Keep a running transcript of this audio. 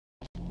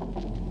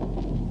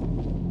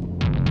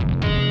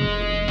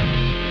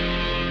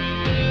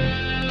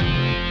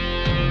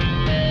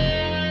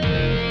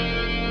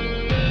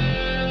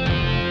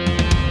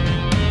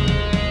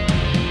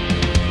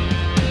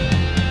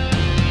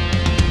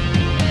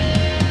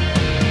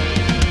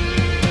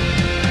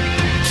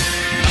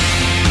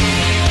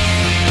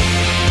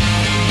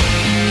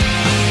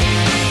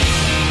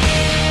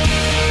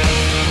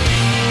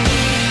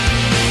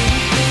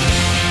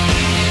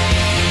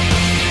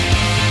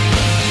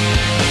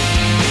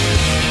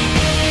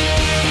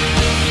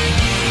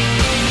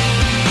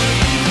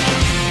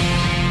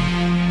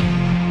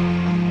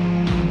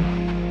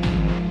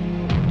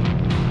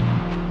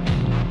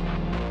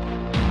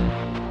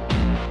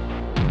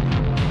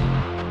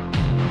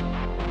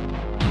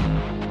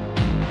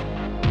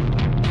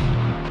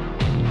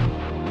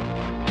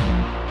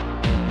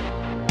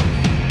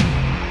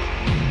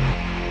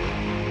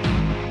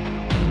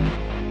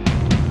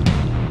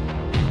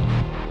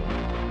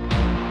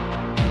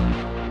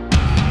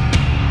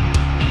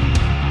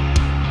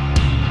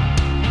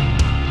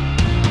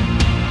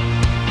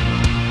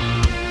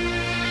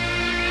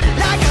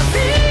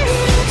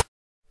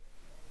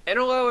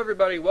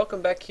everybody,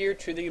 welcome back here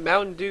to the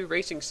Mountain Dew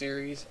Racing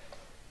Series.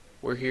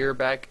 We're here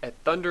back at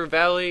Thunder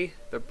Valley,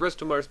 the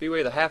Bristol Motor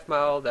Speedway, the half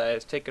mile that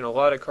has taken a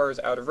lot of cars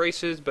out of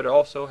races, but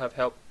also have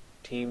helped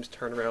teams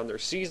turn around their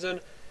season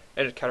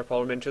and has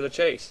catapulted them into the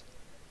chase.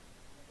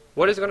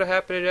 What is going to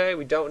happen today,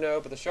 we don't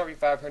know, but the Sharpie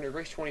 500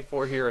 Race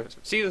 24 here,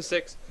 Season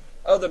 6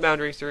 of the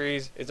Mountain Race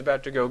Series is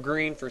about to go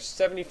green for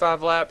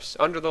 75 laps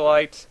under the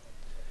lights.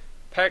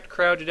 Packed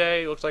crowd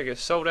today, looks like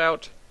it's sold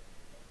out.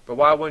 But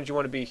why wouldn't you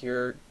want to be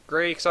here?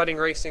 Great, exciting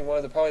racing,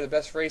 one of probably the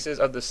best races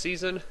of the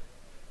season.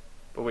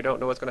 But we don't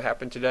know what's going to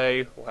happen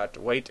today. We'll have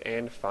to wait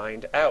and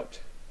find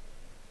out.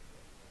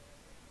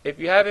 If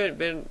you haven't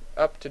been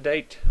up to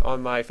date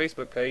on my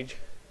Facebook page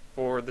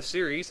for the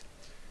series,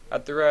 I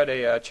threw out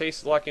a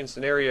chase lock-in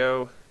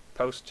scenario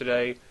post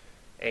today.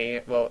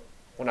 And, well,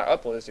 when I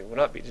upload this, it will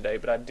not be today,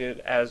 but I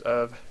did as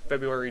of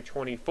February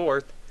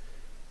 24th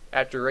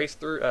after race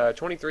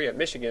 23 at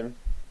Michigan.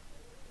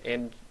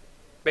 And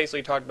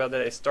basically talked about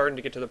that it's starting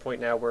to get to the point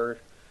now where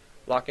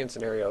lock-in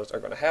scenarios are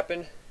going to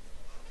happen.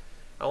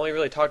 I only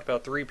really talked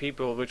about 3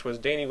 people, which was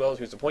Danny Wells,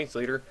 who's the points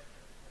leader,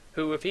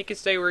 who, if he could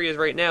stay where he is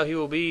right now, he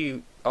will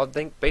be, I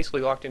think,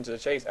 basically locked into the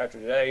chase after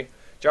today.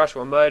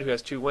 Joshua Mudd, who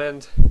has 2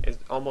 wins, is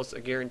almost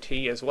a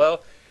guarantee as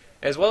well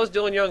as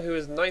Dylan Young, who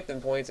is 9th in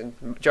points,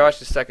 and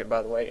Josh is 2nd,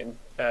 by the way, and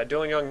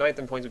Dylan Young 9th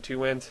in points with 2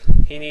 wins.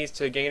 He needs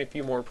to gain a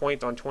few more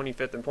points on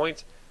 25th in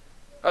points.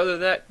 Other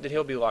than that, then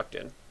he'll be locked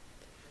in.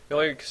 The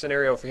only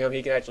scenario for him,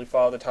 he can actually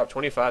follow the top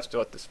 25 still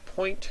at this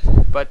point,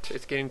 but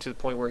it's getting to the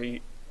point where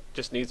he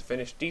just needs to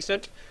finish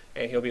decent,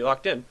 and he'll be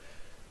locked in.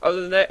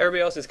 Other than that,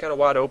 everybody else is kind of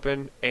wide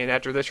open, and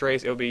after this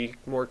race, it'll be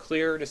more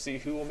clear to see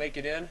who will make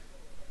it in,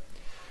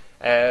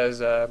 as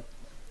the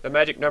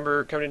magic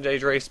number coming in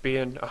today's race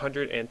being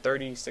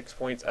 136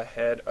 points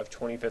ahead of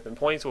 25th in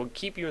points will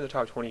keep you in the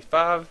top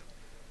 25.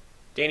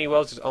 Danny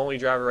Wells is the only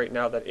driver right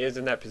now that is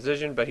in that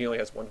position, but he only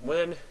has 1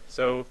 win,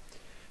 so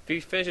if he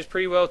finishes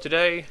pretty well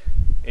today,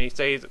 and he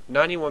stays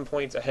 91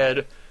 points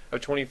ahead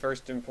of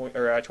 25th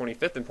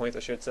in points,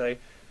 I should say,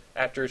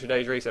 after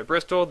today's race at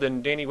Bristol,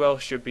 then Danny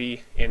Wells should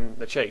be in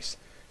the chase.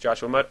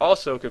 Joshua Mudd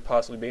also could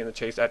possibly be in the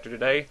chase after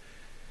today.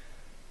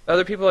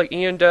 Other people like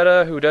Ian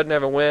Dutta, who doesn't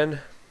have a win,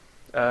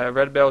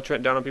 Red Bell,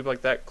 Trent Dunham, people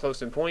like that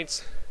close in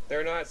points,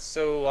 they're not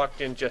so locked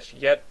in just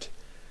yet.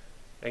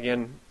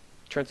 Again,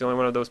 Trent's the only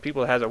one of those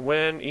people that has a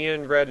win.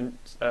 Ian, Red,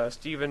 and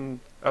Steven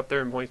up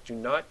there in points do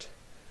not.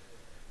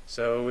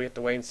 So we have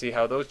to wait and see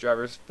how those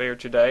drivers fare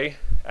today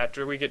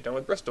after we get done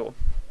with Bristol.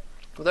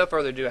 Without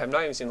further ado, I have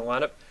not even seen the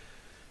lineup.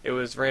 It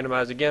was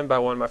randomized again by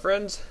one of my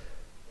friends.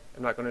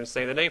 I'm not going to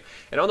say the name.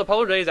 And on the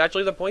pole today is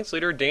actually the points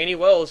leader, Danny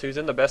Wells, who's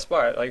in the best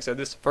spot. Like I said,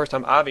 this is the first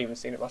time I've even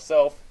seen it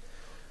myself.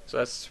 So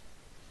that's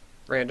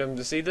random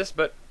to see this.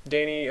 But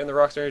Danny in the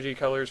Rockstar Energy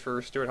colors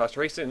for Stewart Haas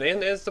Racing.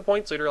 And is the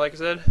points leader, like I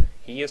said.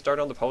 He is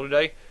started on the pole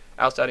today.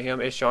 Outside of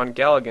him is Sean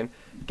Galligan.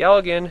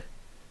 Galligan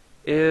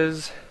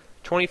is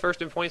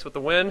 21st in points with the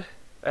win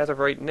as of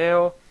right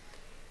now.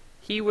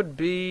 He would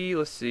be,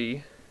 let's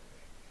see,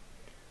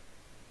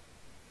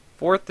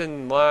 4th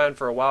in line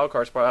for a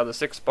wildcard spot out of the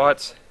 6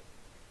 spots.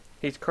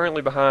 He's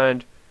currently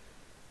behind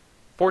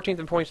 14th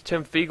in points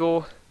Tim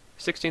Fiegel,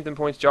 16th in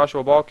points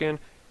Joshua Balkin,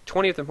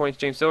 20th in points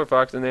James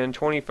Silverfox, and then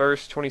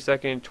 21st,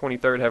 22nd,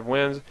 23rd have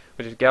wins,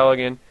 which is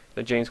Galligan,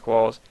 then James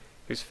Qualls,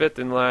 who's 5th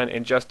in line,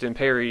 and Justin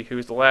Perry,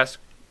 who's the last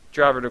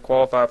driver to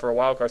qualify for a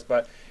wildcard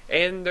spot.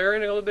 And they're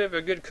in a little bit of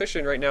a good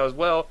cushion right now as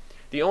well.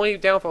 The only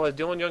downfall is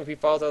Dylan Young, if he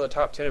falls out of the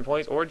top 10 in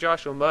points, or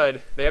Joshua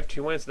Mudd. They have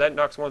 2 wins, so that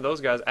knocks one of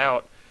those guys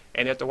out.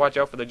 And you have to watch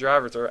out for the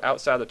drivers that are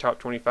outside the top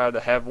 25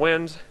 that have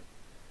wins,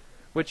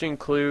 which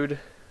include,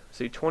 let's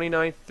see,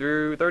 29th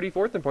through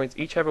 34th in points.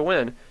 Each have a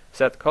win.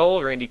 Seth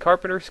Cole, Randy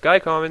Carpenter, Sky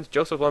Commons,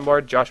 Joseph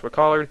Lombard, Joshua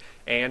Collard,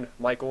 and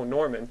Michael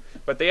Norman.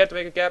 But they have to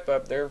make a gap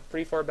up. They're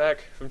pretty far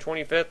back from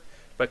 25th,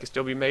 but can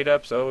still be made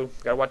up, so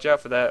got to watch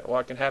out for that. A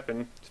lot can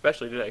happen,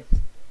 especially today.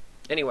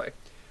 Anyway,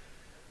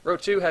 row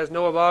 2 has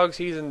Noah Boggs.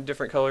 He's in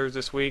different colors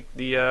this week.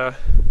 The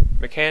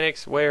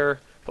mechanics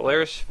wear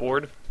Polaris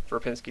Ford for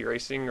Penske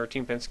Racing, or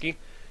Team Penske.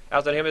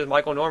 Outside him is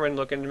Michael Norman,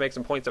 looking to make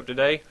some points up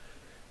today.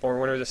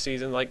 Former winner of the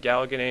season like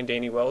Galligan and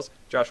Danny Wells.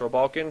 Joshua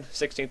Balkin,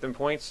 16th in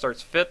points,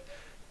 starts 5th.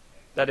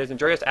 That is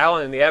Andreas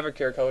Allen in the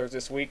Advocare colors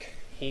this week.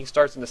 He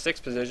starts in the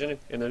 6th position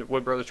in the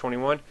Wood Brothers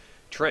 21.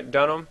 Trent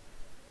Dunham,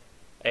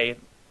 I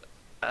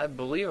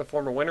believe a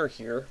former winner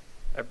here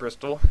at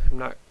Bristol. I'm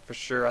not for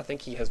sure. I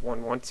think he has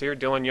won once here.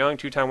 Dylan Young,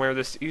 2-time winner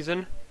this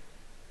season.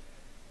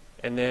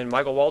 And then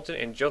Michael Walton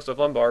and Joseph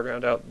Lombard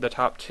round out the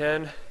top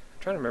 10. I'm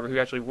trying to remember who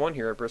actually won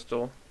here at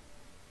Bristol.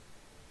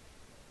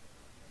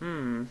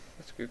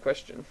 That's a good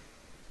question.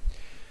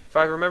 If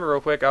I remember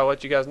real quick, I'll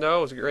let you guys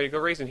know. Let's get ready to go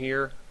racing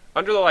here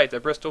under the lights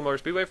at Bristol Motor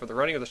Speedway for the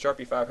running of the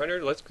Sharpie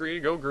 500. Let's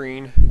go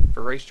green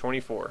for race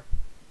 24.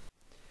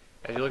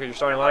 As you look at your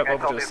starting lineup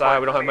over to the side,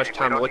 we don't have much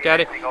time to look at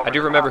it. I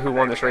do remember who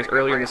won this race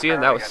earlier in the season.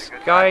 That was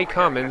Sky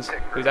Commons,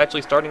 who's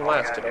actually starting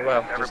last today.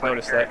 Well, just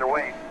noticed that. So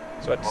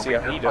I have to see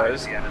how he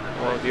does.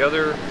 Along with the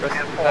other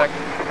rest of the pack,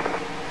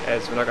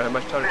 as we're not going to have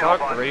much time to talk.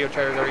 The radio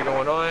chatter is already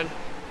going on.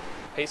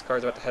 Pace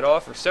car's about to head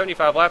off for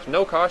 75 laps,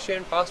 no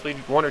caution, possibly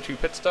 1 or 2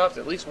 pit stops,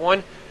 at least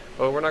 1.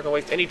 But we're not going to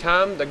waste any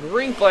time. The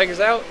green flag is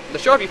out. The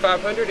Sharpie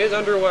 500 is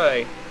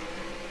underway.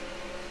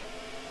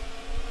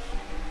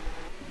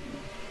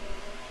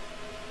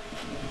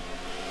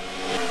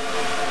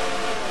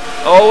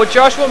 Oh,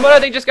 Joshua Mudd, I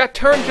think, just got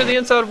turned to the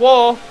inside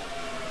wall.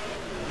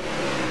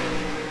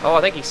 Oh, I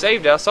think he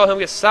saved it. I saw him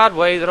get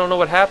sideways. I don't know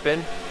what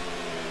happened.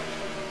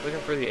 Looking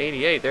for the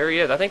 88. There he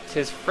is. I think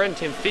his friend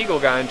Tim Fiegel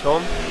got into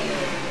him.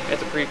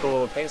 That's a pretty cool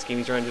little paint scheme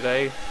he's running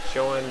today,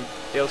 showing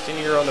Dale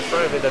Sr. on the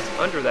front of it that's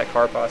under that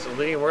car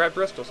possibly, and we're at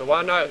Bristol, so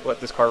why not let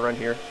this car run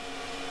here?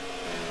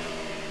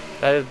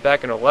 That is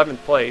back in 11th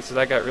place, so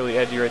that got really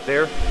edgy right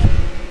there.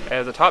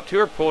 As the top two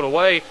are pulled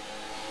away,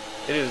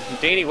 it is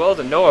Danny Wells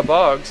and Noah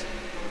Boggs.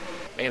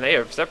 Man, they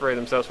have separated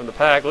themselves from the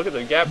pack. Look at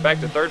the gap back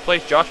to 3rd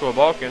place, Joshua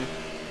Balkin.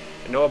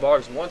 And Noah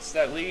Boggs wants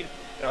that lead,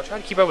 and I'll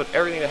try to keep up with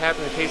everything that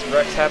happens in case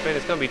wrecks happen.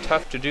 It's going to be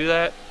tough to do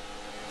that.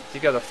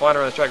 These guys are flying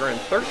around the track running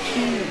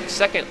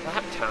 13-second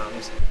lap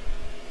times.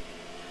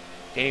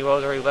 Danny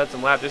Wells already led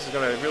some laps. This is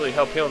going to really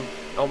help him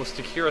almost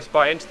secure a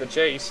spot into the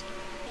chase.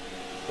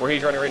 Where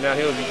he's running right now,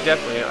 he'll be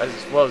definitely as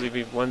well as if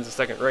he wins the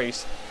second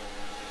race.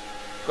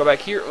 Go back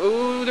here.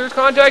 Ooh, there's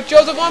contact.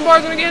 Joseph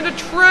Lombard's going to get into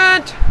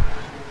Trent.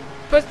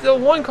 Puts the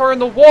one car in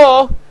the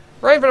wall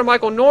right in front of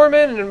Michael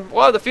Norman. And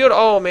while the field,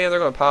 oh man, they're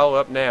going to pile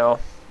up now.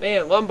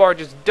 Man, Lombard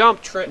just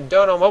dumped Trent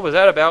Dunham. What was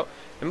that about?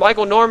 And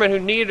Michael Norman, who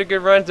needed a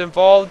good run, is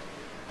involved.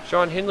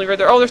 Sean Hindley right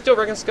there. Oh, they're still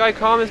wrecking Sky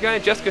Commons guy.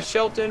 Jessica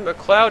Shelton.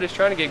 McLeod is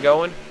trying to get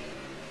going.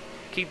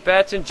 Keith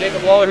Batson.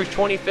 Jacob Lawler, who's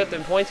 25th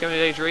in points coming to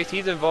today's race.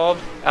 He's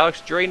involved.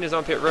 Alex Drayden is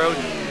on pit road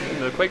in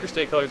the Quaker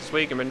State colors this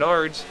week, and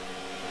Menards.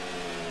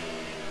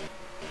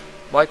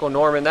 Michael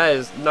Norman, that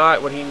is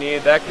not what he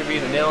needed. That could be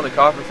the nail in the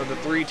coffin for the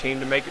 3 team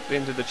to make it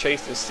into the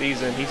chase this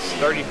season. He's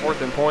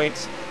 34th in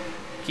points.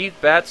 Keith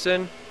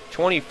Batson,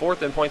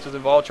 24th in points, was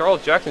involved.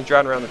 Charles Jackson's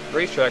driving around the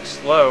racetrack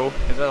slow.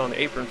 He's on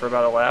the apron for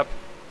about a lap.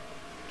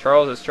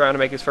 Charles is trying to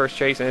make his first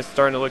chase, and it's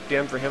starting to look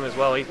dim for him as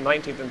well. He's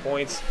 19th in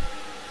points.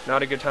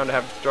 Not a good time to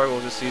have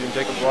struggles this season.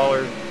 Jacob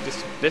Lawler,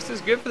 this is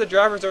good for the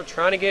drivers that are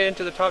trying to get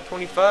into the top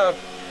 25.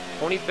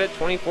 25th,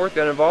 24th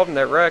got involved in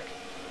that wreck.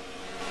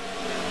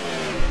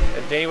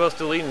 And Danny Wells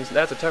still leading.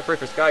 That's a tough race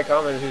for Sky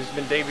Commons, who's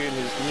been debuting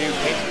his new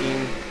paint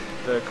scheme,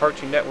 the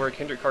Cartoon Network,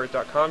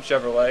 HendrickCars.com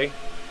Chevrolet.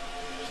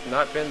 It's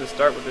not been the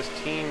start with this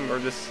team or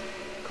this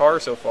car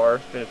so far.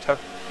 It's been a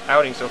tough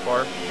outing so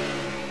far.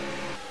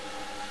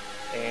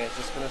 And it's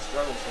just been a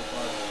struggle so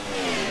far.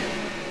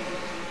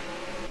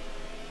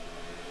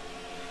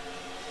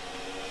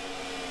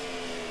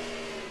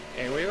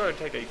 And we're going to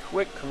take a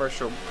quick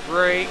commercial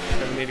break.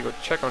 We need to go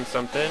check on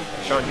something.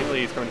 Sean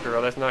Hindley is coming to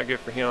girl. That's not good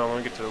for him. I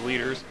want to get to the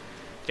leaders.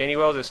 Danny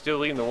Wells is still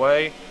leading the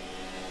way.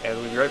 And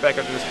we'll be right back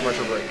after this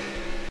commercial break.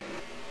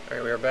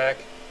 Alright, we are back.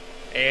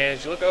 And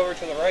as you look over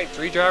to the right,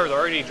 3 drivers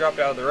already dropped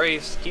out of the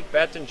race. Keith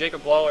Batson,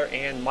 Jacob Lawler,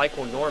 and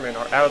Michael Norman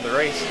are out of the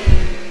race.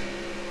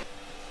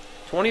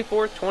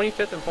 24th,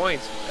 25th in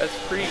points.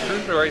 That's pretty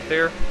crucial right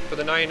there for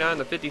the 99 and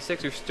the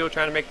 56 who's still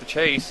trying to make the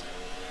chase.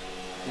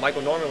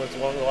 Michael Norman was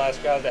one of the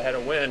last guys that had a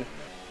win.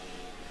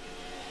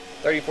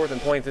 34th in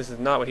points, this is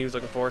not what he was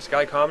looking for.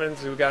 Sky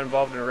Commons, who got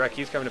involved in a wreck,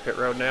 he's coming to pit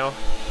road now.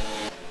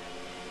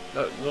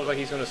 Looks like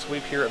he's going to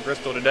sweep here at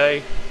Bristol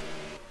today.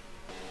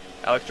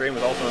 Alex Drayden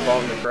was also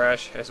involved in the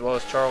crash, as well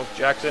as Charles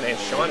Jackson and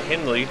Sean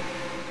Hindley.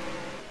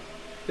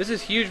 This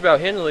is huge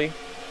about Hindley.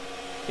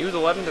 He was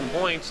 11th in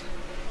points.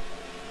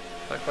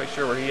 Not quite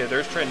sure where he is.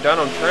 There's Trent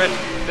Dunham. Trent,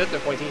 5th in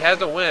points. He has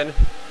a win,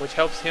 which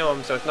helps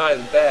him, so it's not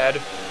as bad.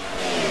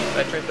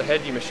 That Trent's the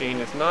Hedgie machine.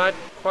 It's not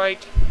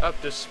quite up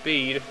to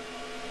speed,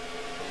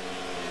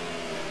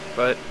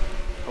 but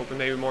hoping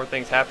maybe more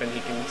things happen.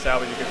 He can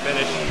salvage a good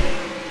finish.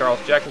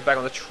 Charles Jackson's back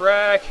on the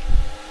track.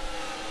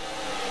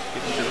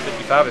 Gets into the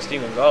 55 of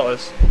Steve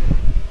Gonzalez.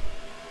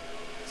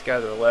 These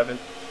guys are 11th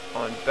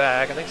on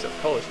back. I think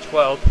Seth Cole is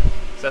 12th.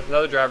 Seth's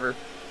another driver.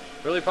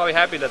 Really probably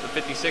happy that the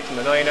 56 and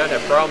the 99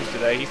 have problems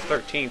today. He's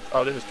 13th.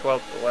 Oh, this is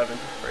 12th,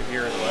 11th. Right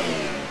here is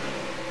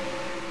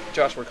 11th.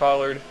 Joshua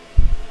Collard.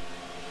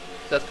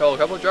 Seth Cole. A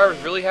couple of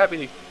drivers really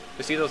happy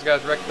to see those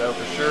guys wreck, though,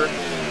 for sure.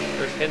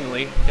 There's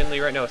Hindley. Hindley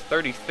right now is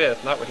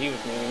 35th. Not what he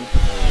was meaning.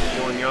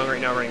 Dylan Young right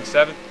now running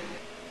 7th.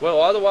 Well, a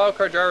lot of the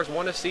wildcard drivers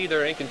want to see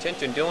they're in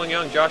contention. Dylan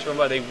Young, Joshua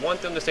Mudd, they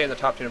want them to stay in the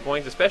top 10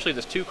 points, especially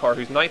this 2 car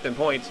who's 9th in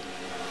points.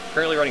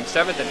 Currently running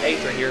 7th and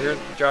 8th right here. Here's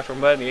Joshua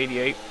Mudd in the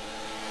 88.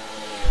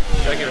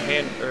 Gotta give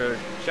a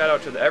shout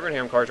out to the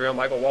Evernham car trail.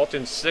 Michael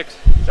Walton 6th.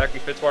 Zachary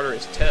Fitzwater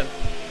is 10th.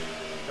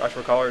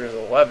 Joshua Collard is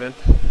 11th.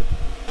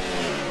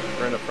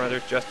 We're in the front.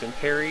 There's Justin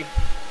Perry.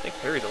 I think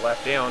Perry's a lap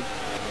down.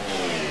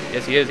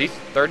 Yes, he is. He's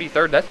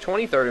 33rd. That's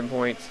 23rd in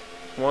points.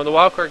 One of the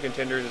wildcard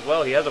contenders as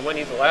well. He has a win.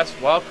 He's the last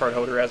wildcard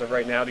holder as of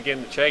right now to get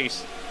in the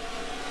chase.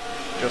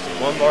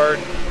 Joseph Lombard,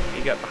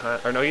 he got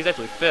behind. Or no, he's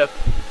actually 5th.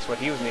 That's what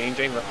he was named.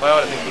 James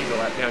McLeod, I think he's a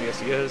lap down. Yes,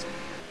 he is.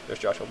 There's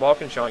Joshua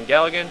Balkin, Sean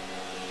Galligan,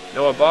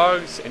 Noah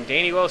Boggs, and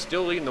Danny Wells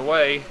still leading the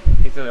way.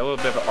 He's in a little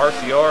bit of an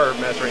RCR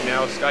mess right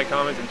now. Sky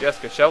Commons and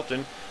Jessica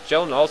Shelton.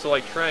 Shelton, also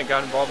like Trent,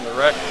 got involved in the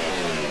wreck.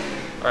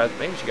 Or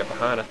maybe she got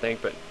behind, I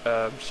think, but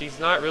she's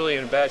not really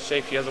in bad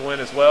shape. She has a win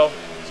as well.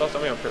 Saw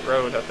somebody on pit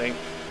road, I think.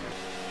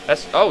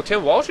 Oh,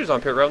 Tim Walsh is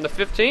on pit road in the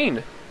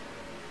 15.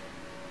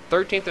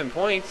 13th in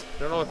points.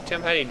 I don't know if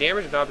Tim had any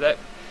damage or not, but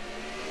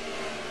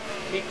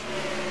that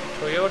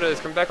Toyota is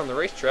coming back on the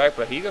racetrack,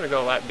 but he's going to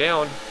go a lap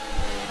down.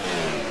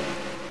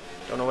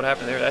 Don't know what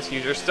happened there. That's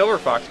huge. There's Silver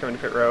Fox coming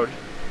to pit road.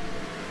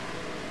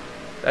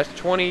 That's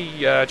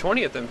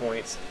 20th in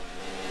points.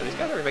 So these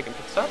guys are making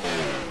pit stops.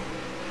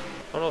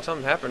 I don't know if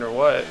something happened or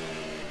what.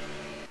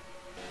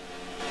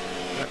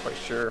 Not quite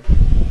sure.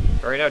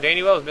 But right now,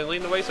 Danny Wells has been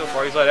leading the way so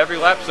far. He's led every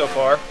lap so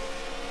far.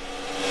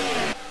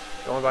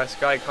 Going by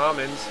Sky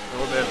Commons. A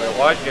little bit of a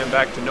wide jam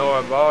back to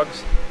Noah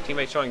Boggs.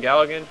 Teammate Sean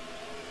Galligan.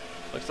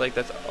 Looks like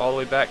that's all the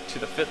way back to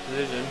the 5th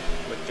position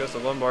with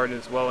Joseph Lombard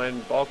as well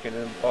and Balkan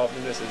involved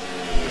in this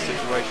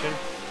situation.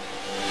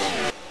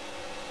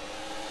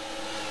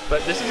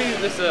 But this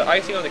is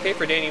icing on the cake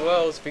for Danny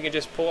Wells. If he can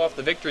just pull off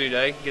the victory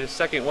today, get his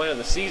 2nd win of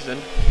the season,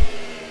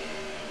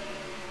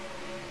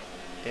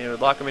 and it would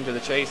lock him into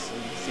the chase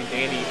and see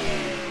Danny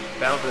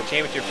bound for the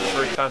championship for the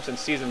first time since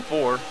season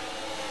 4.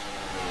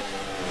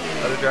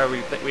 Other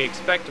drivers we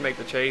expect to make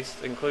the chase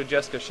include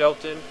Jessica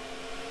Shelton,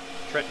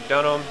 Trent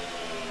Dunham,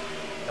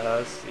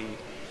 let's see,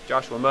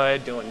 Joshua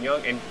Mudd, Dylan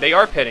Young, and they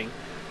are pitting.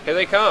 Here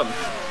they come.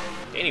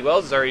 Danny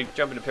Wells is already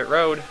jumping to pit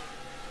road.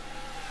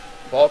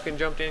 Balkan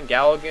jumped in,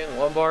 Galligan,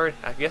 Lombard.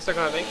 I guess they're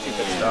going to make 2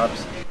 pit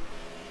stops.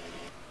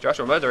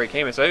 Joshua Mudd already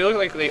came in, so they look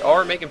like they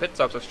are making pit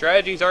stops. So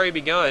strategy's already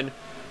begun.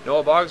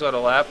 Noah Boggs on a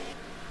lap.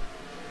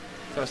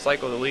 He's going to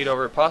cycle the lead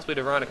over possibly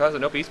to Ron Acosta.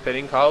 Nope, he's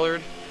pitting.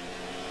 Collard.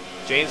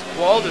 James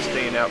Qualls is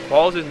staying out.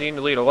 Qualls is needing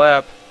to lead a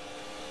lap.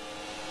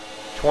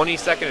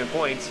 22nd in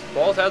points.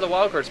 Qualls has a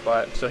wildcard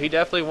spot, so he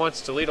definitely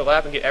wants to lead a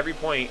lap and get every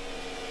point.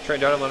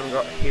 Trent Dunham let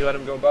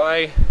him go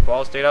by.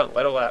 Qualls stayed out and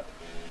led a lap.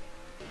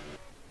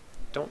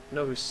 Don't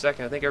know who's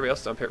second. I think everybody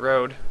else is on pit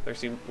road. There's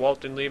seen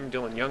Walton leaving,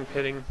 Dylan Young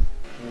pitting,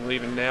 and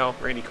leaving now.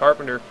 Randy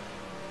Carpenter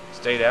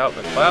stayed out.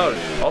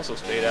 McLeod also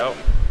stayed out.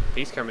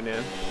 He's coming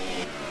in.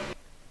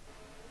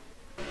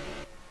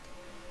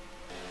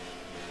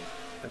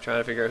 I'm trying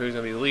to figure out who's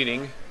going to be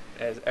leading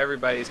as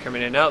everybody's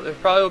coming in and out. There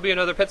probably will be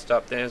another pit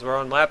stop then as we're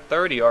on lap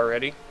 30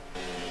 already.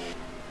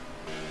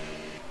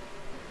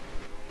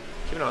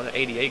 Keeping on the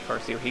 88 car,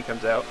 see when he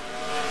comes out.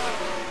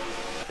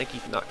 I think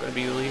he's not going to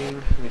be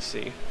leading. Let me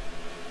see.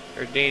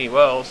 There's Danny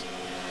Wells.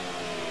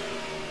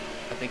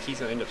 I think he's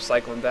going to end up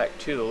cycling back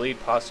to the lead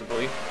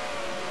possibly.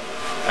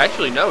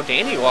 Actually, no.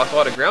 Danny lost a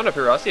lot of ground up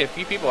here. I see a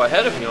few people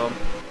ahead of him.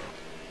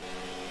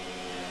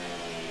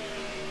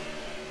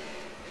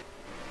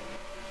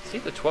 See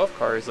if the 12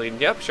 car is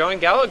leading. Yep, Sean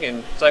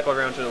Galligan cycled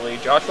around to the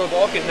lead. Joshua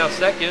Balkan is now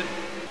 2nd.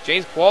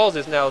 James Qualls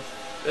is now,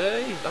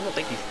 I don't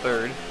think he's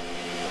 3rd.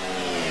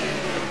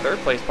 3rd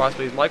place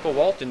possibly is Michael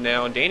Walton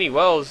now. And Danny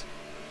Wells,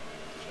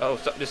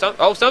 something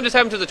just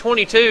happened to the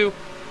 22.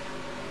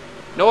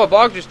 Noah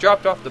Boggs just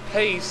dropped off the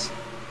pace.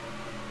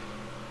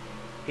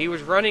 He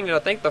was running in, I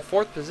think, the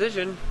 4th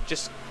position.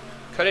 Just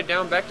cut it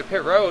down back to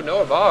pit road.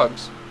 Noah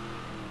Boggs.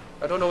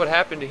 I don't know what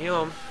happened to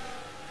him.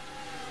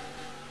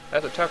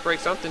 That's a tough break.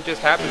 Something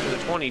just happened to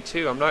the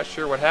 22. I'm not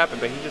sure what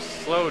happened, but he just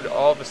slowed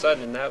all of a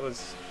sudden, and that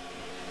was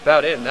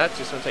about it. And that's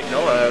just going to take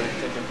Noah out of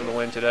contention for the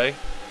win today.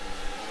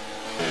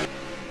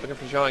 Looking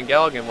for Sean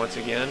Galligan once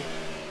again.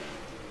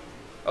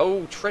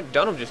 Oh, Trent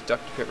Dunham just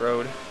ducked to pit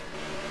road.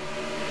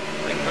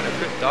 I think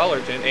Chris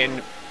Dollarton,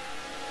 and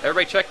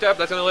everybody checked up.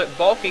 That's going to let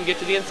Balkan get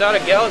to the inside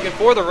of Galligan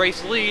for the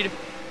race lead.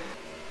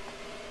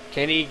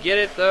 Can he get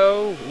it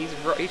though? He's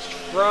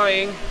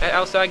trying. That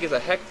outside gives a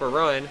heck of a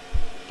run.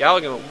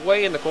 Galligan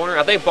way in the corner.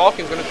 I think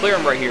Balkan's going to clear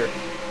him right here.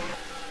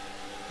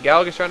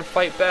 Galligan's trying to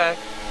fight back.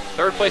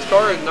 3rd place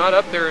car is not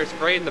up there. It's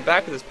right in the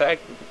back of this pack.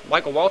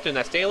 Michael Walton,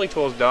 that Stanley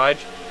Tools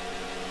Dodge.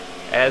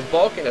 As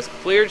Balkan has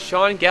cleared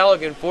Sean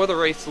Galligan for the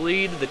race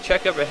lead. The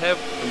checkup ahead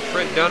from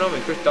Trent Dunham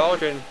and Chris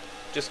Dollarton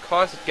just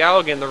cost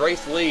Galligan the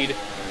race lead.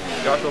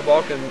 Joshua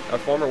Balkan, a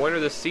former winner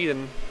this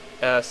season.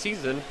 I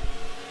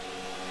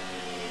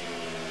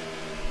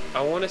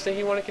want to say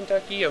he won at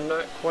Kentucky. I'm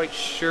not quite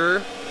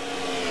sure.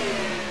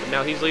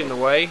 Now he's leading the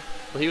way.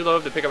 Well, he would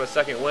love to pick up a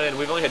 2nd win.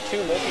 We've only had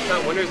 2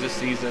 multi-time winners this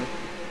season.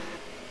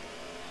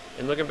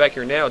 And looking back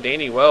here now,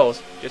 Danny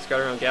Wells just got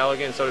around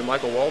Galligan, and so did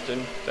Michael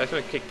Walton. That's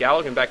going to kick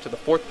Galligan back to the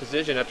 4th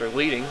position after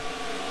leading.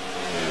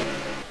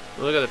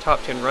 Look at the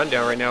top 10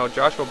 rundown right now.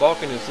 Joshua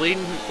Balkan is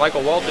leading.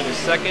 Michael Walton is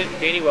 2nd.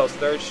 Danny Wells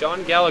 3rd.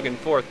 Sean Galligan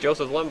 4th.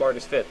 Joseph Lombard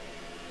is 5th.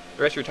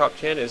 The rest of your top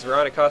 10 is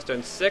Ron Acosta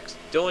in 6th.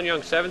 Dylan Young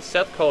 7th.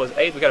 Seth Cole is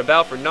 8th. We got a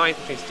battle for 9th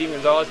between Steven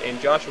Gonzalez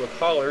and Joshua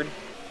Collard.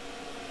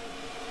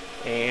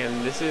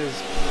 And this is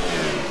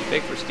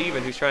big for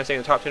Steven, who's trying to stay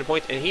in the top 10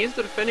 points. And he is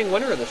the defending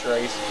winner of this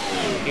race.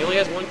 He only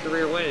has 1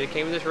 career win, and he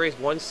came in this race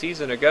 1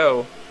 season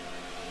ago.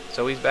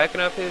 So he's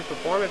backing up his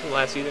performance from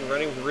last season,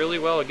 running really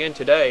well again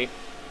today.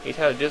 He's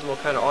had a dismal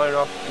kind of on and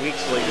off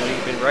weeks lately.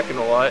 He's been wrecking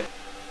a lot.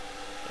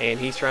 And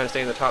he's trying to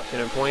stay in the top 10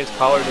 in points.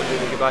 Collards will do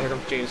the goodbye. Here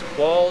comes James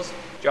Qualls.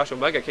 Joshua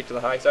Mudd got kicked to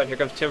the high side. Here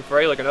comes Tim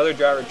Fralick, another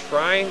driver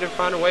trying to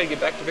find a way to get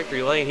back to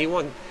victory lane. He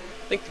won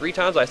think 3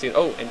 times last season.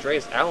 Oh,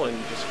 Andreas Allen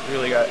just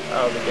really got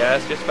out of the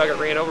gas. Just about got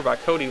ran over by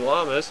Cody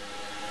Lamas.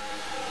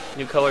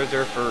 New colors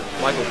there for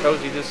Michael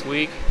Cozy this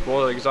week.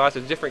 Boiler exhaust,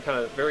 a different kind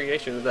of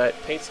variation of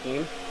that paint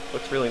scheme.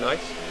 Looks really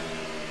nice.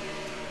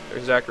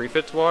 There's Zachary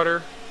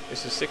Fitzwater.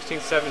 This is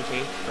 16th,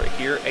 17th right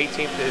here.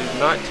 18th is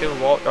not Tim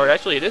Walt, or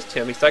actually it is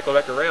Tim. He cycled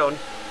back around.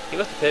 He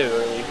must have pitted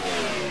early.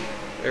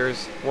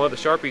 There's one of the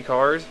Sharpie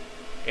cars.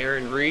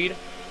 Aaron Reed.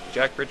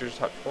 Jack Bridger's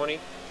top 20.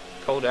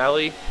 Cole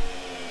Alley.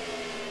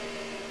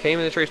 Came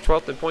in this race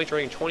 12th in points,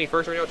 running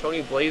 21st right now.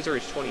 Tony Blazer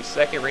is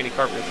 22nd. Randy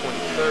Carpenter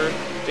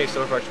 23rd. Jay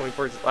Silverfox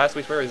 24th. Last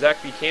week's winner,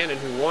 Zach Buchanan,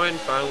 who won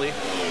finally,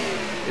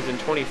 is in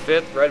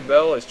 25th. Red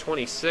Bell is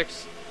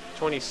 26th.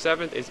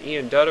 27th is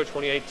Ian Dutto.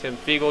 28th, Tim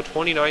Fiegel.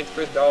 29th,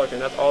 Chris Dollarton.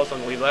 That's all that's on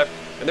the lead lap.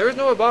 And there is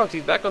Noah Boggs.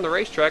 He's back on the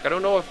racetrack. I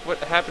don't know what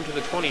happened to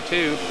the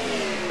 22,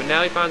 but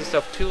now he finds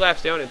himself 2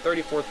 laps down in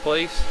 34th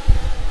place.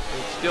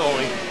 And still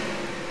only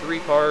 3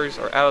 cars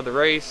are out of the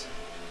race.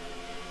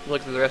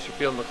 Look at the rest of the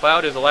field.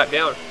 McLeod is a lap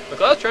down.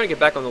 McLeod's trying to get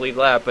back on the lead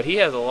lap, but he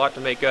has a lot to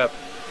make up.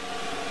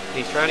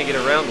 He's trying to get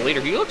around the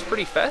leader. He looks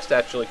pretty fast,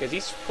 actually, because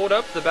he's pulled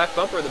up to the back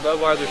bumper of the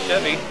Budweiser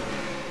Chevy.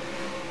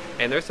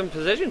 And there's some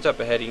positions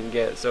up ahead he can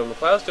get. So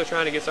McLeod's still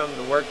trying to get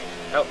something to work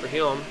out for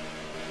him.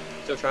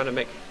 Still trying to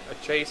make a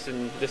chase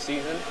in this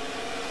season.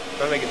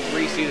 Trying to make it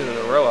 3 seasons in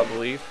a row, I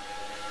believe.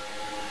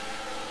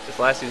 This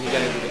last season he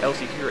got into the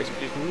LCQ race,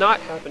 which is not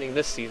happening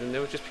this season. It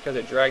was just because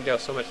it dragged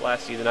out so much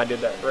last season. I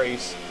did that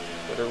race.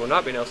 But there will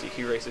not be an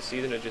LCQ race this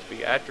season. It'll just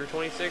be after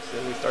 26,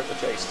 and we start the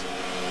chase.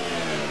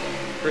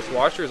 Chris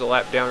Washer is a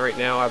lap down right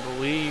now, I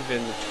believe,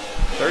 in the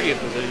 30th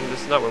position.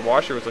 This is not where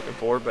Washer was looking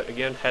for, but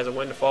again, has a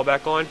win to fall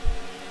back on.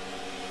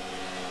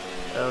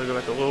 We'll go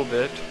back a little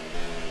bit.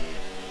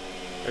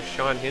 There's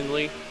Sean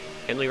Henley.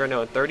 Henley right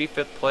now in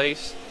 35th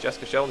place.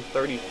 Jessica Sheldon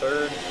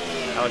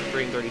 33rd. Alex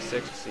Green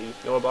 36th. See,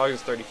 Noah Boggs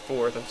is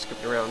 34th. I'm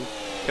skipping around.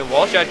 Tim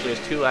Walsh actually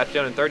has 2 laps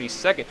down in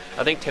 32nd.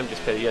 I think Tim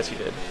just pitted. Yes, he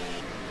did.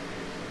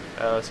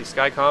 Let's see,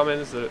 Sky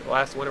Commons, the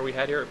last winner we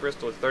had here at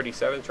Bristol, is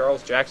 37.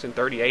 Charles Jackson,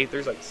 38.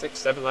 There's like 6,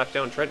 7 laps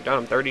down. Trent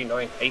Dunham,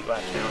 39, 8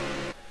 laps down.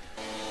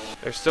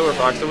 There's Silver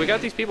Fox. So we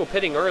got these people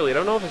pitting early. I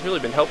don't know if it's really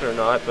been helping or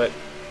not, but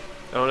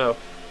I don't know.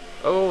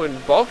 Oh,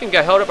 and Balkan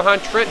got held up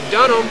behind Trent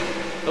Dunham.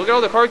 Look at all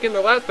the cars getting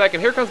their laps back,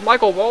 and here comes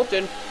Michael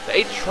Walton. The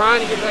 8's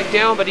trying to get back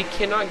down, but he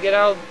cannot get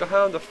out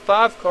behind the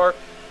 5 car.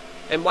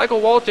 And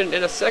Michael Walton,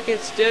 in a second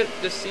stint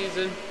this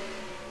season,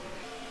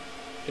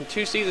 in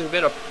 2 seasons,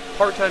 been a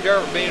part-time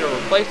driver, being a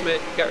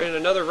replacement. Got in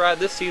another ride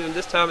this season,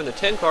 this time in the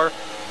 10 car.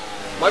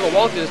 Michael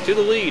Walton is to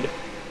the lead.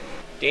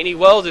 Danny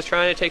Wells is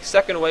trying to take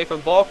 2nd away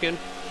from Balkan.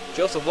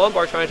 Joseph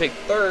Lombard trying to take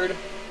 3rd,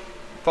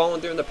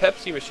 falling through in the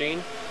Pepsi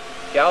machine.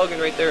 Galligan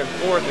right there in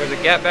 4th. There's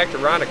a gap back to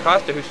Ryan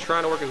Acosta, who's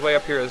trying to work his way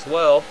up here as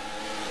well.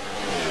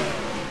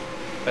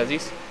 That's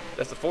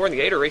the 4 and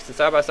the 8 are racing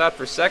side by side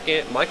for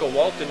 2nd. Michael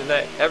Walton in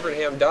that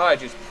Evernham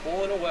Dodge is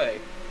pulling away.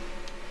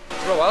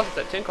 It's been a while since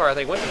that 10 car, I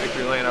think, went to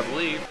victory lane, I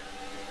believe.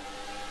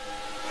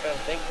 I'm trying to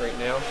think right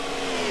now.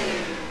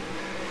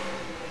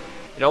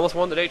 It almost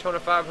won the Daytona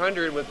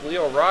 500 with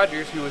Leo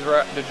Rogers, who was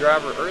the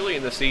driver early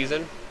in the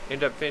season.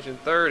 Ended up finishing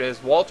 3rd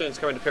as Walton's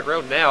coming to pit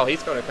road now.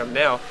 He's going to come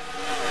now.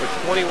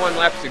 With 21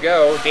 laps to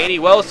go, Danny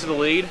Wells to the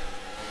lead.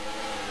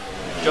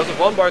 Joseph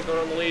Lombard's going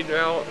on the lead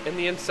now in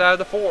the inside of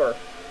the 4.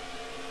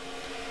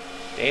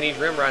 Danny's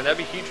rim ride. That'd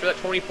be huge for that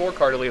 24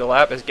 car to lead a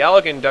lap as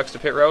Galligan ducks to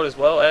pit road as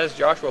well as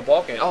Joshua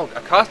Balkan. Oh,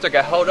 Acosta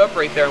got held up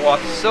right there and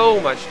lost so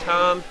much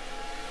time.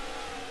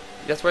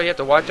 That's why you have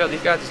to watch out.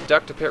 These guys just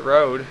duck to pit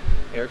road.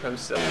 Here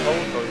comes Seth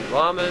Cole, Cody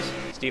Lamas,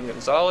 Steven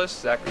Gonzalez,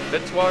 Zachary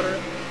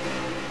Fitzwater.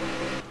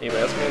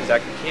 Anybody else coming in?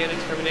 Zach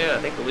Buchanan's coming in. I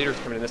think the leader's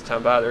coming in this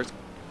time by. There's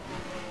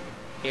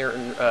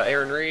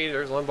Aaron Reed,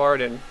 there's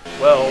Lombard and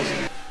Wells.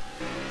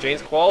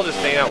 James Qualls is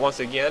staying out once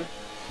again.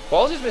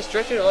 Qualls has been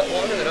stretching a lot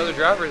longer than other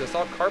drivers. I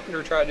saw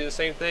Carpenter try to do the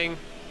same thing,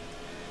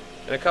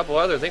 and a couple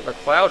others. I think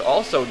McLeod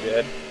also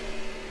did.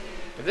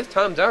 If this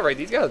time's out right,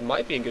 these guys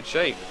might be in good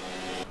shape.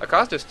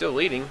 Acosta's still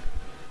leading.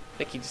 I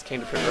think he just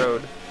came to pit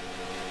road.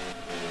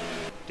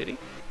 Did he?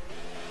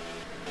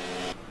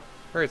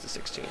 Where is the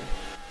 16?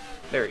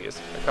 There he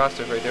is.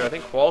 Acosta's right there. I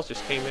think Qualls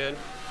just came in.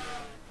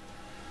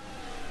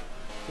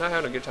 Not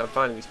having a good time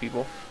finding these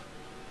people.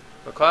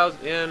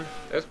 McLeod's in.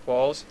 There's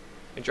Qualls.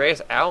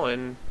 Andreas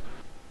Allen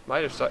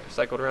might have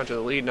cycled around to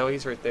the lead. No,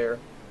 he's right there.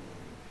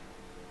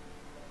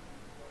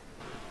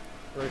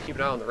 We're going to keep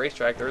an eye on the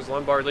racetrack. There's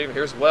Lombard leaving.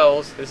 Here's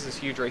Wells. This is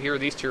huge right here.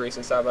 These two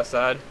racing side by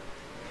side.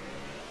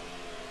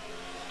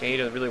 Danny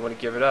doesn't really want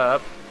to give it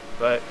up,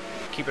 but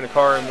keeping a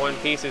car in one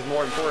piece is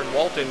more important.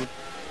 Walton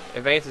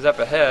advances up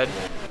ahead.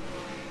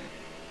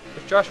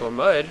 There's Joshua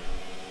Mudd.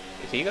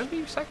 Is he going to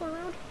be cycling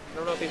around? I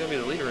don't know if he's going to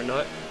be the leader or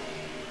not.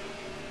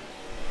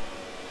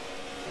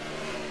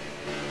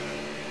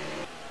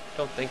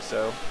 Don't think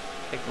so.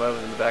 I think Mudd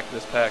was in the back of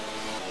this pack.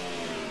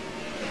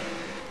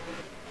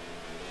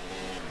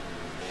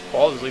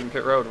 Qualls is leaving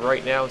pit road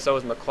right now, and so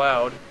is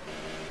McLeod.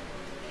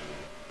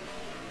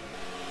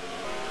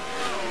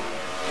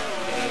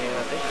 And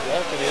I think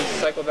Walton is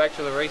cycled back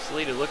to the race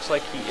lead. It looks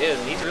like he is,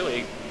 and he's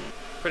really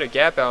put a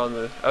gap out on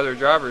the other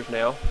drivers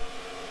now.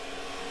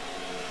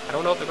 I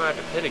don't know if they're going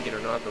to have to pit again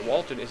or not, but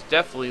Walton is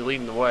definitely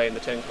leading the way in the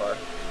 10 car.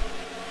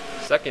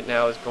 Second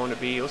now is going to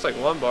be, it looks like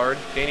Lombard.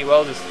 Danny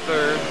Wells is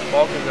third.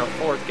 Balkin's now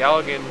fourth.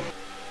 Galligan,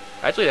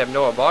 actually they have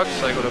Noah Boggs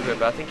cycled a bit,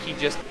 but I think he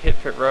just hit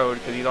pit road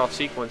because he's off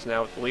sequence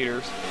now with the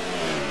leaders.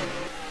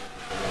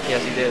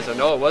 Yes, he did. So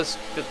Noah was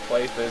fifth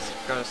place, but it's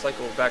going to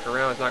cycle back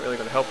around. It's not really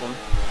going to help him.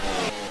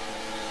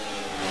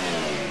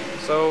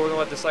 So we're going to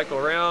let this cycle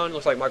around.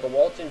 Looks like Michael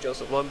Walton,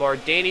 Joseph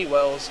Lombard, Danny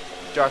Wells,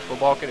 Joshua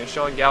Balkin, and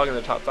Sean Galligan in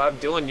the top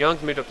 5. Dylan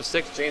Young's moved up to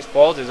 6th. James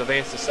Balls is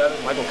advanced to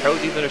 7th. Michael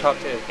Cozy's in the top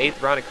 10. 8th.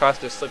 Brian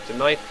Acosta slipped to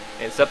 9th.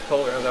 And Seth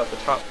Cole rounds out the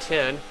top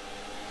 10.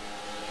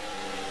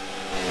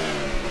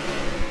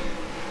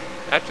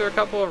 After a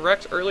couple of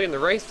wrecks early in the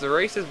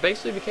races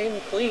basically became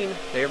clean.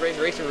 Everybody's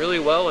racing really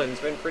well, and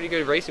it's been pretty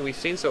good racing we've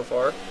seen so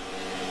far.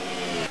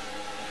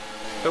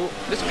 So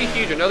this would be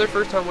huge. Another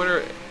first-time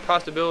winner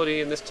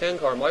possibility in this 10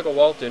 car, Michael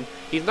Walton.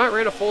 He's not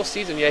ran a full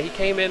season yet. He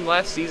came in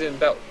last season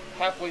about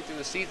halfway through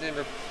the season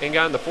and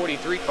got in the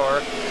 43 car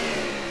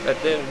that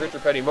then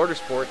Richard Petty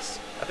Motorsports,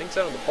 I think,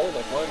 set on the pole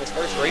like one of his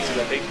first races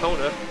at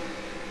Daytona.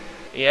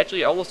 He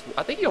actually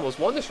I think he almost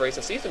won this race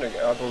a season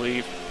ago, I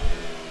believe.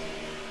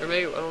 Or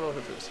maybe, I don't know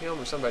if it was him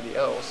or somebody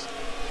else.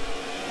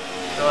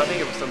 No, I think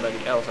it was somebody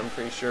else, I'm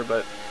pretty sure,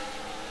 but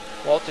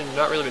Walton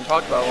not really been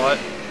talked about a lot.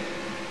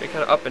 Been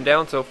kind of up and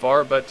down so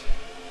far, but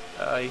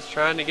he's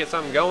trying to get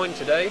something going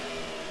today.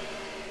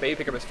 Maybe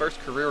pick up his first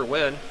career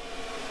win.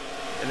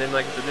 And then,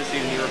 like I said, this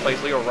season he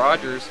replaced Leo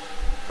Rogers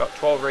about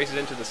 12 races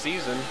into the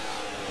season.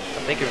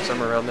 I think it was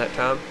somewhere around that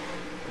time.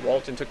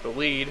 Walton took the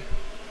lead,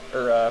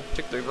 or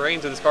took the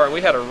reins of this car, and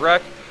we had a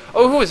wreck.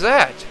 Oh, who was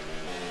that?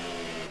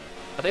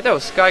 I think that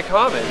was Sky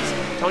Commons.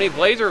 Tony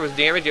Blazer was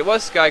damaged. It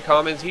was Sky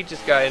Commons. He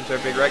just got into a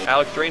big wreck.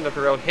 Alex Drain's on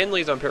pit road.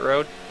 Henley's on pit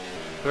road.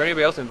 Was there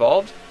anybody else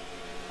involved?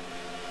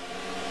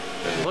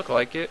 Doesn't look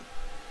like it.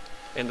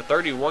 And the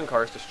 31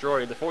 car is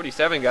destroyed. The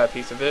 47 got a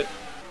piece of it.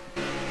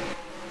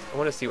 I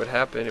want to see what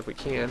happened if we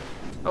can.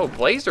 Oh,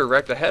 Blazer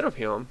wrecked ahead of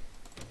him.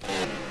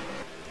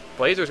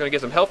 Blazer's going to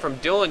get some help from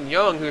Dylan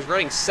Young, who's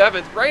running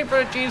 7th, right in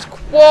front of James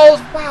Qualls.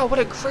 Wow, what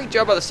a great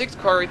job by the 6th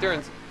car right there.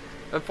 And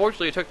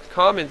unfortunately, it took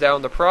Commons out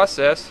in the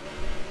process.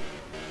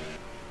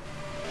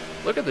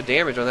 Look at the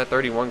damage on that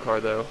 31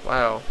 car, though.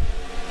 Wow.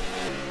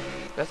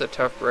 That's a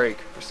tough break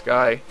for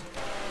Sky.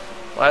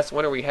 Last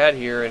winner we had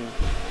here, and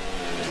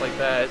just like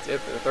that, it's it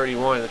for the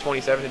 31. And the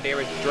 27 had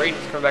damage.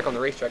 Drayton's coming back on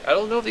the racetrack. I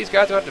don't know if these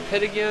guys will have to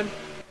pit again.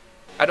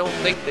 I don't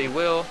think they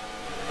will.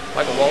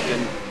 Michael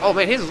Walton. Oh,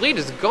 man, his lead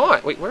is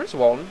gone. Wait, where's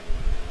Walton?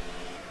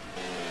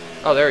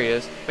 Oh, there he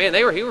is. Man,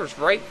 he was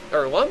right,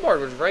 or Lombard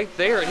was right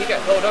there, and he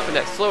got held up in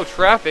that slow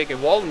traffic,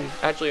 and Walton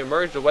actually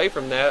emerged away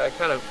from that. I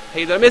kind of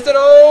hate that I missed it.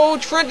 Oh,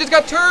 Trent just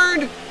got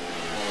turned.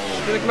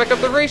 He's gonna come back up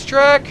the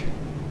racetrack.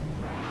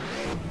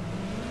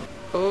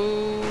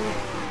 Oh,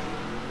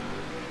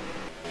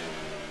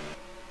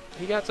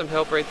 he got some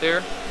help right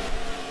there.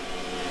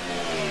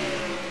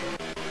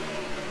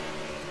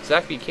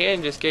 Zach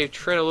Buchanan just gave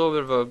Trent a little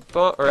bit of a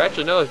bump, or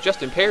actually no, it was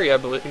Justin Perry, I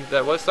believe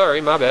that was.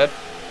 Sorry, my bad.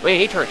 Man,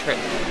 he turned Trent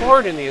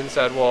hard in the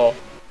inside wall.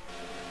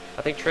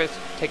 I think Trent's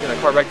taking the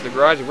car back to the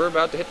garage, and we're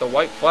about to hit the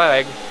white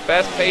flag.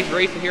 Fast-paced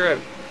racing here at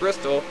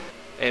Bristol,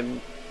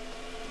 and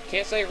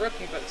can't say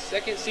rookie, but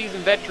second season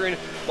veteran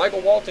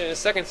Michael Walton in his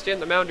second stint in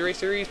the Mountain Dew Race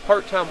Series,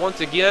 part-time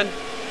once again.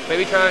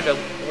 Maybe trying to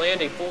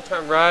land a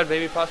full-time ride,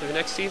 maybe possibly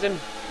next season.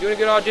 Doing a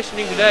good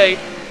auditioning today,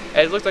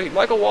 as it looks like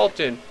Michael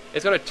Walton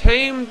is going to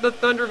tame the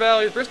Thunder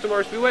Valley Bristol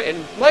Motor Speedway,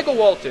 and Michael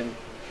Walton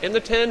in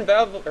the 10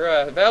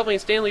 Valvoline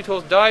Stanley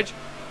Tools Dodge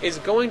is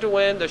going to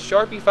win the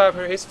Sharpie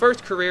 500, his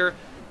first career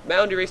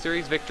Mountain Dew Race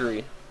Series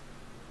victory.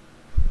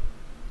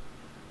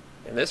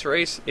 And this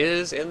race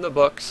is in the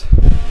books.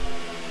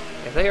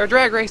 If they are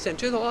drag racing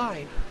to the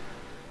line.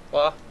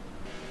 Well,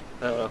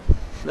 I don't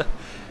know.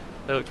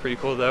 That looks pretty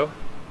cool though.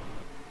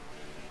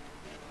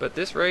 But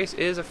this race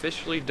is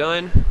officially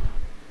done.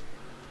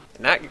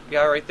 And that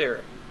guy right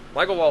there,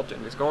 Michael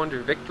Walton, is going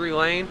to victory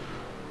lane.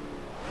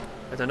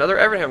 As another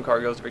Evernham car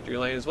goes to victory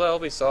lane as well.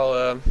 We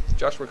saw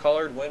Joshua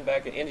Collard win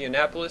back in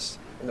Indianapolis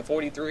in the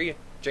 43.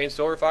 James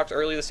Silverfox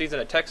early this season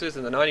at Texas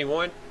in the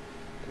 91.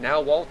 And now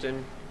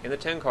Walton in the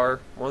 10 car,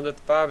 one of the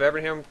 5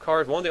 Evernham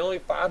cars, one of the only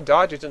 5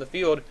 Dodges in the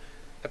field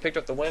that picked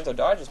up the wins. So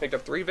Dodge has picked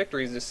up 3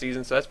 victories this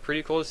season, so that's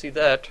pretty cool to see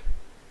that.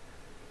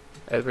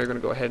 As we're going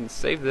to go ahead and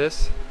save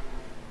this.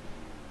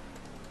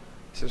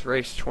 This is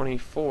race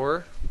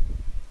 24.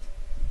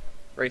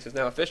 Race is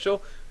now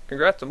official.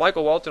 Congrats to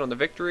Michael Walton on the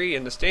victory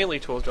in the Stanley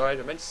Tools Dodge.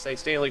 I meant to say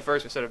Stanley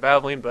first instead of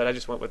Valvoline, but I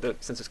just went with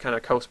it since it's kind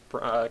of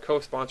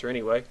co-sponsor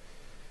anyway.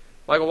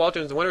 Michael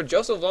Walton is the winner.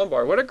 Joseph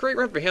Lombard, what a great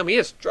run for him. He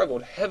has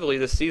struggled heavily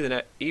this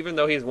season, even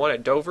though he's won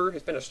at Dover.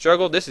 It's been a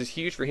struggle. This is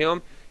huge for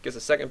him. Gets a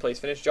 2nd place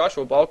finish.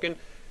 Joshua Balkin,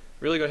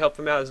 really going to help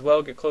him out as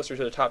well, get closer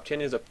to the top 10.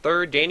 He's up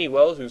 3rd. Danny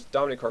Wells, who's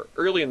dominated car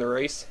early in the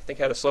race, I think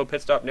had a slow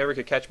pit stop, never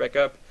could catch back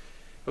up.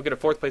 He'll get a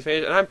 4th place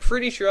finish, and I'm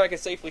pretty sure I can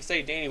safely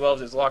say Danny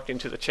Wells is locked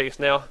into the chase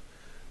now.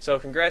 So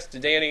congrats to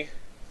Danny.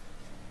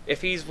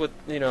 If he's with,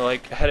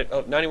 like had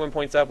it 91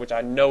 points up, which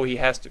I know he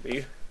has to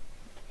be,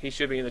 He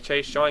should be in the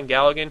chase. Sean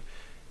Galligan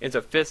ends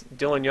up 5th.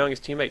 Dylan Young, his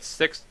teammate,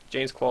 6th.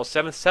 James Quall,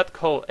 7th. Seth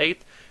Cole, 8th.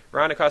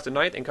 Ryan Acosta,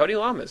 9th. And Cody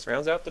Lamas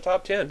rounds out the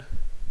top 10.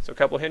 So a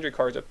couple of Hendrick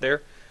cars up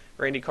there.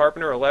 Randy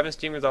Carpenter, 11th.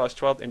 Steve Gonzalez,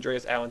 12th.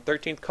 Andreas Allen,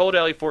 13th. Cole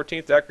Daly,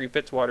 14th. Zachary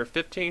Fitzwater,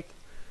 15th.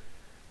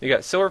 You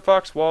got Silver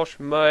Fox, Walsh,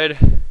 Mudd,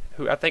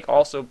 who I think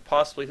also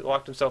possibly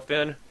locked himself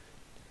in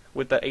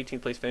with that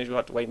 18th place finish. We'll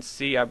have to wait and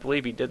see. I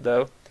believe he did,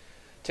 though.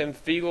 Tim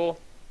Fiegel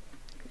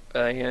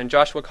and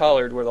Joshua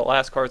Collard were the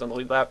last cars on the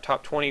lead lap.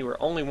 Top 20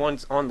 were only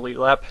ones on the lead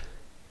lap.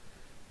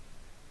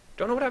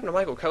 Don't know what happened to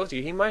Michael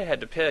Cozy. He might have had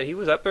to pit. He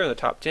was up there in the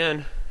top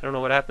 10. I don't know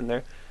what happened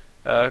there.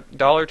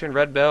 Dollarton,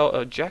 Red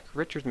Bell, Jack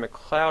Richards,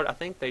 McLeod. I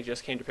think they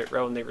just came to pit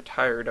road and they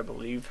retired, I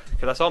believe.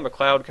 Because I saw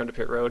McLeod come to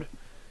pit road.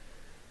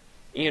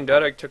 Ian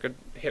Duddick took a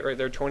hit right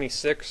there,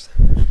 26th.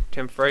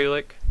 Tim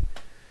Freilich.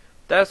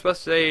 That's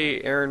supposed to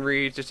say Aaron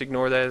Reed. Just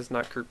ignore that. It's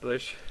not Kurt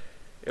Busch.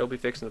 It'll be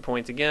fixing the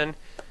points again.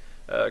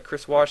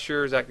 Chris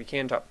Washer, Zach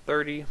Buchanan, top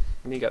 30.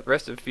 And you got the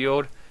rest of the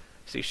field.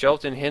 See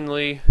Shelton,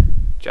 Henley,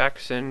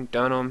 Jackson,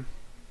 Dunham.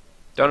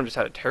 Dunham just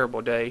had a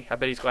terrible day. I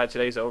bet he's glad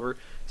today's over.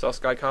 Saw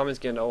Sky Commons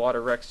getting a lot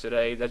of wrecks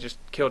today. That just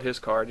killed his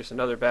car. Just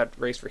another bad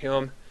race for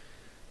him.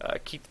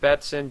 Keith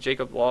Batson,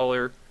 Jacob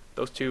Lawler.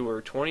 Those two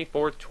were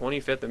 24th,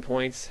 25th in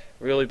points.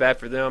 Really bad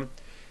for them.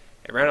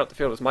 And rounding out the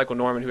field was Michael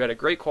Norman, who had a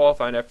great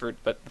qualifying effort,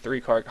 but the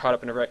 3 car caught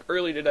up in a wreck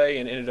early today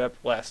and ended up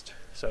last.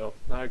 So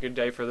not a good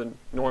day for the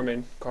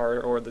Norman car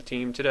or the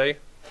team today.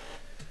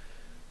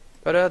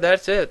 But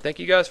that's it. Thank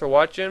you guys for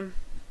watching.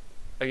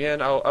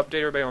 Again, I'll update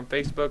everybody on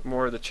Facebook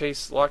more of the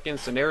chase lock-in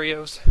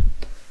scenarios,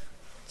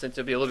 since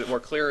it'll be a little bit more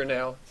clearer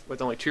now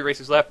with only 2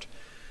 races left.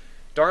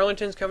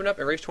 Darlington's coming up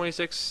in race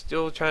 26.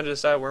 Still trying to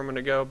decide where I'm going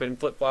to go. Been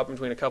flip-flopping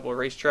between a couple of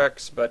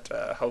racetracks, but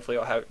hopefully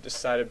I'll have it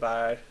decided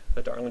by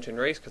the Darlington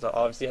race, because I'll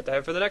obviously have to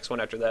have it for the next one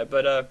after that.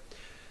 But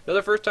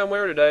another first-time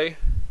winner today,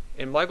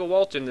 and Michael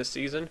Walton this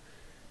season.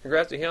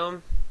 Congrats to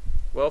him.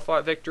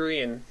 Well-fought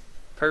victory and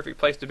perfect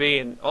place to be,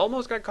 and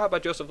almost got caught by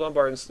Joseph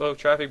Lombard in slow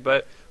traffic,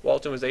 but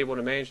Walton was able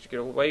to manage to get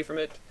away from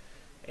it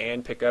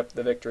and pick up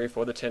the victory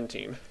for the 10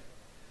 team.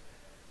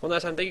 One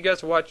last time, thank you guys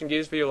for watching. Give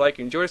this video a like.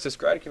 Enjoy,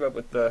 subscribe to keep up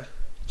with the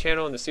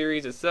channel and the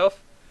series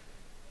itself.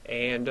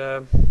 And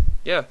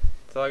yeah,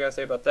 that's all I gotta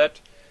say about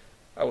that.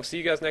 I will see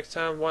you guys next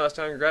time. One last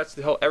time, congrats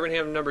to the whole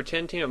Evernham number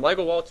 10 team and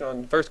Michael Walton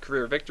on the first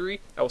career victory.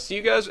 I will see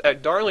you guys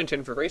at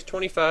Darlington for race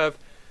 25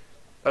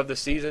 of the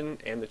season,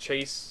 and the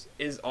chase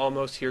is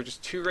almost here,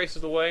 just 2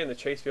 races away, and the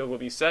chase field will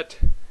be set.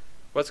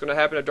 What's going to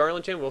happen at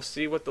Darlington? We'll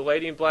see what the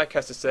lady in black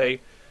has to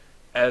say,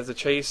 as the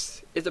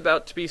chase is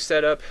about to be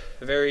set up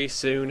very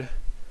soon.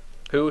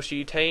 Who will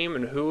she tame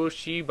and who will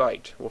she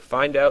bite? We'll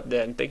find out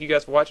then. Thank you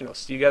guys for watching. I'll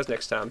see you guys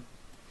next time.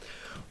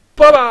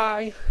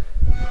 Bye-bye!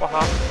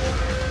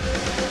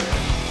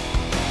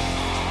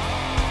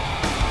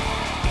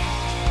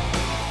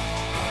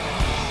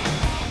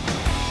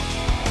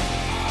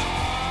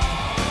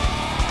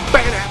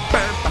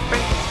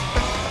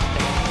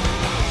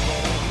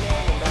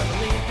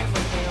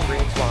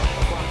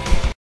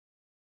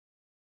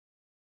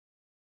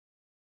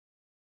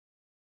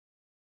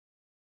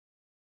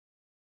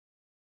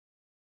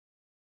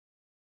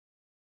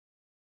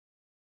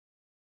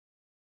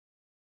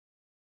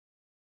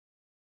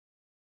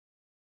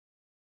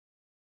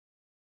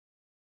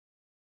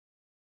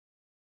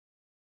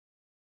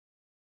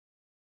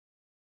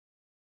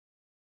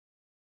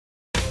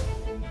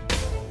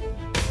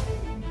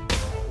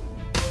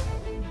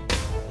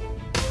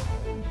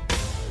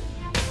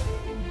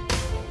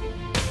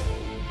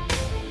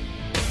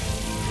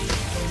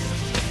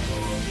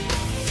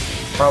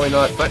 Probably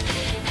not, but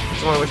I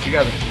just want to wish you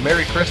guys a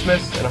Merry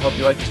Christmas, and I hope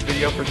you like this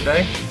video for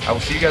today. I will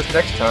see you guys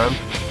next time,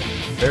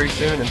 very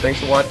soon, and thanks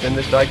for watching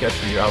this diecast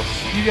video. I will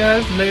see you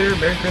guys later.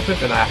 Merry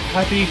Christmas and a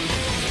Happy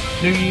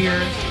New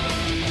Year's.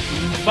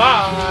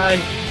 Bye!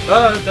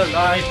 The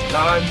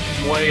lifetime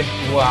way.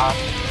 Wow.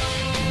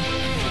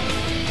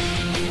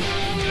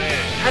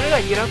 How did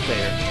I get up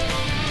there?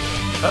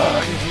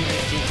 Oh, this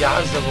is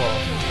impossible.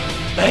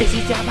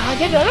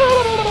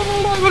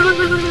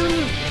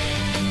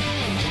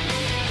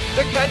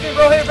 The Captain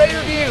Rohit Ray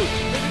review.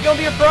 This is going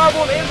to be a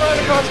problem. And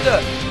Ryan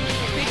Acosta.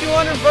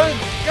 P200 runs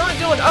John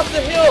Dillon up the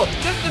hill.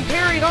 Justin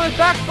Perry's on his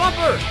back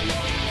bumper.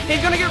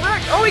 He's going to get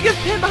wrecked. Oh, he gets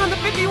pinned behind the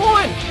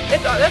 51.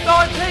 That's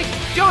all it takes.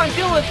 John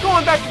Dillon's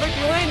going back to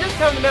victory lane. This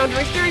time the Mountain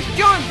Race Series.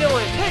 John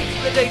Dillon takes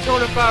the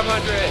Daytona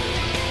 500.